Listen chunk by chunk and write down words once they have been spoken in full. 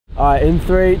Alright, in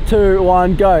 3, 2,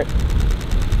 1, go.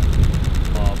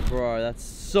 Oh, bro, that's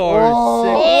so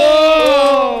sick.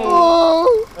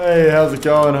 Oh! Hey, how's it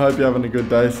going? Hope you're having a good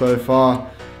day so far.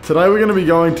 Today we're going to be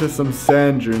going to some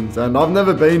sand dunes, and I've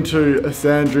never been to a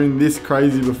sand dune this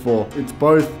crazy before. It's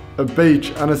both a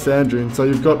beach and a sand dune, so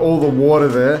you've got all the water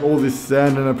there, all this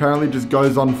sand, and apparently just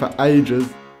goes on for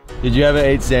ages. Did you ever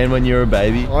eat sand when you were a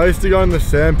baby? I used to go in the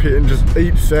sand pit and just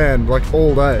eat sand like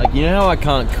all day. Like, you know how I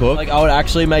can't cook? Like, I would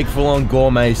actually make full-on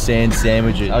gourmet sand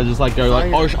sandwiches. I would just like go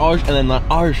like osh osh and then like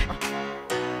osh.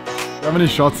 How many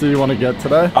shots do you want to get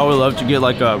today? I would love to get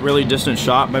like a really distant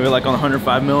shot, maybe like on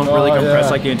 105 mil, really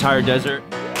compress like the entire desert.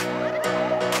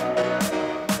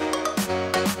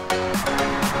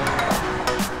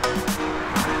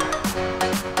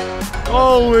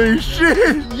 Holy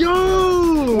shit!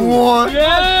 Yo! What?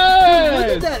 Yes!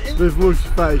 Look at that. This looks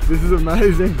fake. This is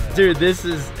amazing. Dude, this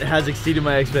has exceeded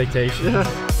my expectations. Yeah.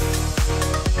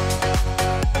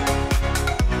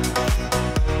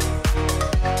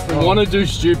 If you want to do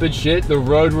stupid shit, the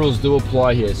road rules do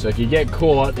apply here. So if you get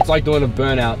caught, it's like doing a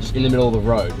burnout just in the middle of the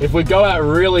road. If we go out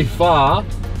really far,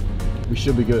 we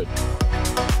should be good.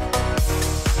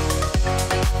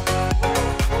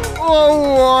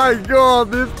 Oh my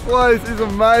god, this place is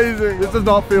amazing. This does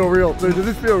not feel real. Dude, does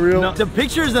this feel real? No, the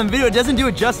pictures and video, it doesn't do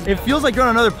it justice. It feels like you're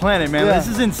on another planet, man. Yeah. This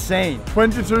is insane.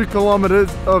 22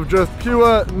 kilometers of just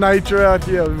pure nature out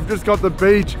here. We've just got the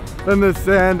beach, then there's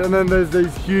sand, and then there's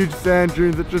these huge sand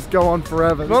dunes that just go on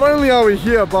forever. Not only are we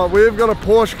here, but we've got a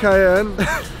Porsche Cayenne.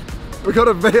 We've got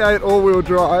a V8 all-wheel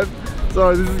drive.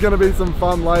 So this is gonna be some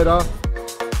fun later.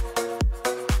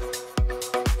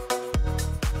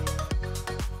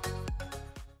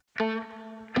 Hey,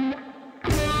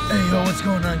 yo, what's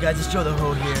going on, guys? It's Joe the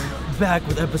Ho here, back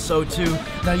with episode 2.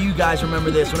 Now, you guys remember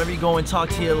this. Whenever you go and talk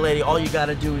to your lady, all you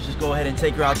gotta do is just go ahead and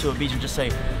take her out to a beach and just say,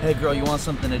 hey, girl, you want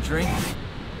something to drink?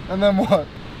 And then what?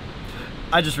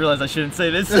 I just realized I shouldn't say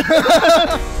this.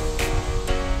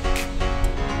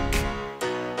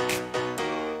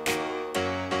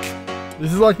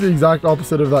 This is like the exact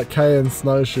opposite of that Cayenne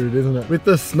snowshoe, isn't it? With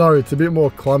the snow, it's a bit more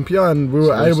clumpier and we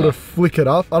were able to flick it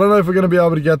up. I don't know if we're going to be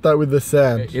able to get that with the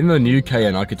sand. In the new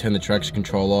Cayenne, I could turn the traction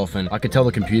control off and I could tell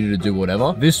the computer to do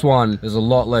whatever. This one, there's a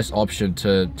lot less option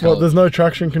to tell. What, there's no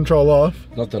traction control off?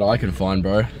 Not that I can find,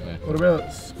 bro. What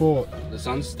about sport? The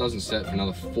sun doesn't set for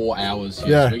another 4 hours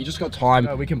here, Yeah. so you just got time.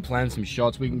 We can plan some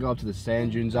shots. We can go up to the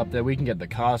sand dunes up there. We can get the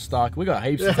car stuck. We got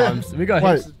heaps of times. We got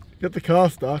heaps. Wait, get the car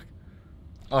stuck.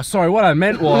 Oh, sorry, what I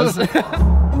meant was... I've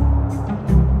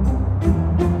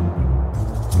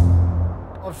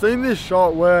seen this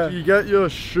shot where you get your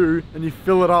shoe and you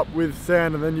fill it up with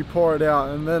sand and then you pour it out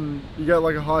and then you get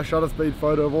like a high shutter speed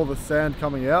photo of all the sand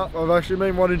coming out. I've actually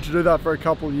been wanting to do that for a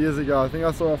couple of years ago. I think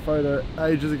I saw a photo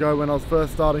ages ago when I was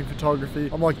first starting photography.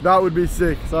 I'm like, that would be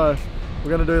sick. So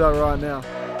we're gonna do that right now.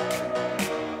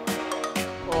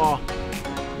 Oh,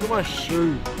 look at my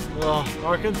shoe. Oh,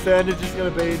 I reckon sand is just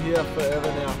gonna be in here forever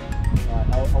now.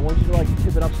 I want you to like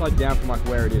tip it upside down from like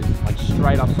where it is, like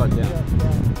straight upside down.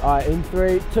 Alright, in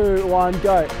 3, 2, 1,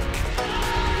 go.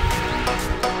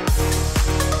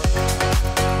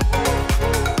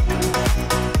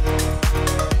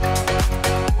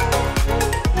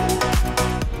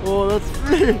 Oh, that's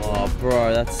sick. Oh,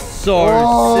 bro, that's so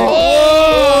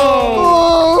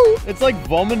Oh. sick. It's like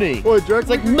vomiting. Boy, it's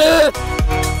like meh.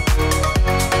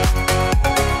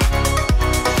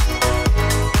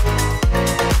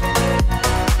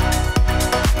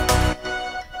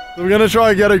 We're gonna try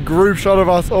and get a group shot of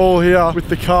us all here with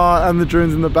the car and the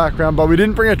dunes in the background, but we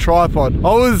didn't bring a tripod.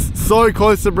 I was so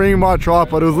close to bringing my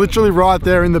tripod. It was literally right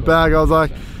there in the bag. I was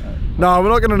like, no, we're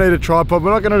not gonna need a tripod.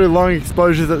 We're not gonna do long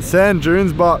exposures at sand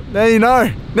dunes, but now you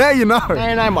know. Now you know. Now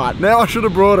you know, mate. Now I should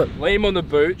have brought it. Liam on the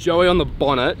boot, Joey on the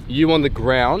bonnet, you on the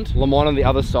ground, Lamont on the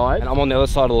other side, and I'm on the other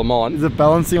side of Lamont. Is it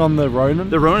balancing on the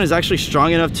Ronin? The Ronin is actually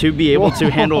strong enough to be able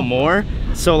to handle more.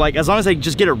 So, like, as long as I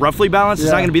just get it roughly balanced,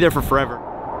 it's not gonna be there for forever.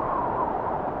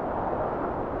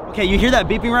 Okay, you hear that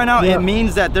beeping right now? Yeah. It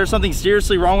means that there's something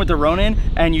seriously wrong with the Ronin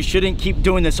and you shouldn't keep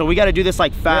doing this. So we gotta do this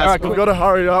like fast. Alright, we've got to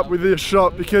hurry up with this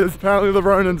shot because apparently the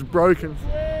Ronin's broken.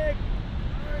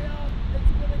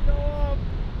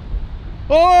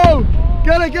 Oh!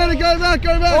 Get it, go back,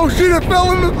 go back! Oh shit, it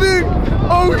fell in the thing!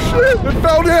 Oh shit, it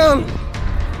fell down!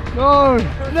 No!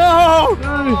 No!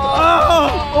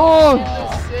 Oh!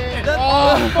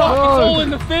 It's all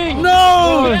in the thing!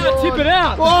 No! Yeah, tip it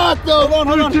out! What the? Hold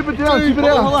on. Tip it down, tip it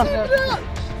out! Hold on.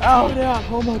 Out!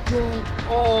 Oh my god!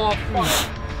 Oh,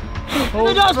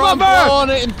 Oh, dust on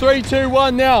it in 3, 2,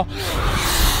 1 now.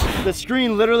 The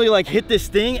screen literally like hit this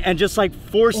thing and just like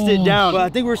forced it down. But I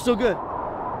think we're still good.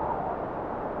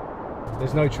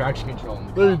 There's no traction control in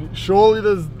the car. Dude, surely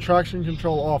there's traction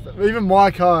control off. Even my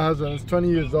car has it. It's 20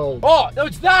 years old. Oh, no,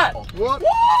 it's that! What?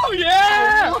 Whoa,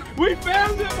 yeah! We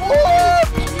found it! What?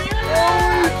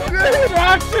 Yeah!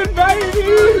 Traction,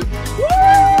 baby! Woo!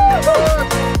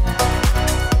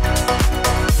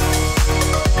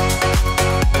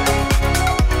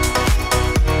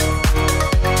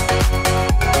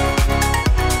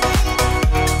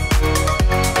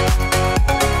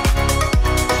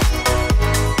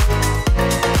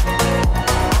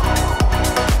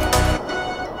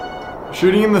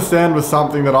 Shooting in the sand was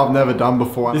something that I've never done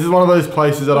before. This is one of those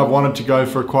places that I've wanted to go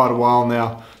for quite a while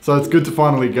now. So it's good to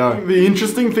finally go. The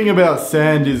interesting thing about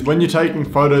sand is when you're taking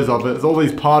photos of it, it's all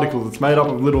these particles. It's made up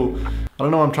of little, I don't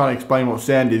know, I'm trying to explain what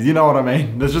sand is. You know what I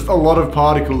mean? There's just a lot of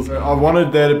particles. I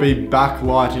wanted there to be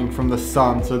backlighting from the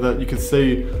sun so that you could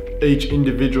see each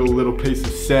individual little piece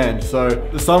of sand. So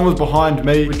the sun was behind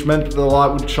me, which meant that the light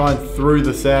would shine through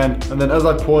the sand. And then as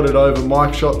I poured it over,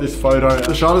 Mike shot this photo.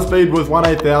 The shutter speed was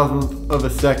 1/8,000th of a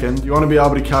second. You want to be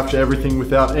able to capture everything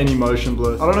without any motion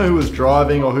blur. I don't know who was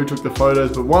driving or who took the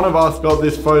photos, but one of us got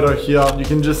this photo here. You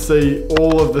can just see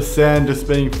all of the sand just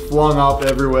being flung up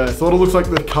everywhere. Sort of looks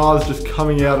like the car's just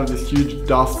coming out of this huge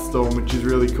dust storm, which is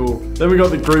really cool. Then we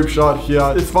got the group shot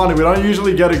here. It's funny, we don't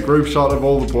usually get a group shot of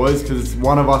all the boys because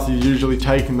one of us is usually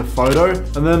taking the photo.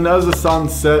 And then as the sun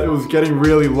set, it was getting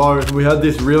really low. And we had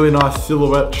this really nice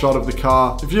silhouette shot of the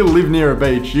car. If you live near a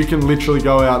beach, you can literally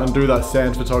go out and do that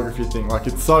sand photography thing. Like,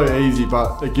 it's so easy,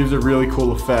 but it gives a really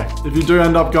cool effect. If you do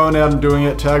end up going out and doing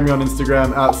it, tag me on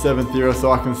Instagram at 7thera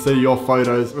so I can see your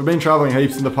photos. We've been traveling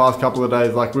heaps in the past couple of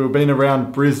days. Like, we've been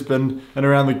around Brisbane and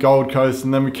around the Gold Coast,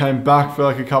 and then we came back for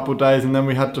like a couple of days, and then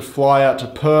we had to fly out to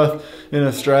Perth in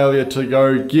Australia to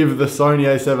go give the Sony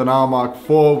A7R Mark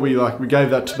IV. We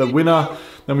gave that to the winner.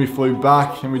 Then we flew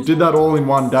back and we did that all in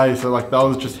one day. So like, that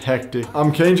was just hectic.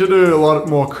 I'm keen to do a lot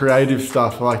more creative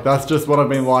stuff. Like, that's just what I've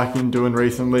been liking doing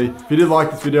recently. If you did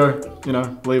like this video, you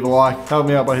know, leave a like, help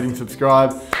me out by hitting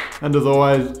subscribe. And as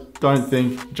always, don't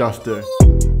think, just do.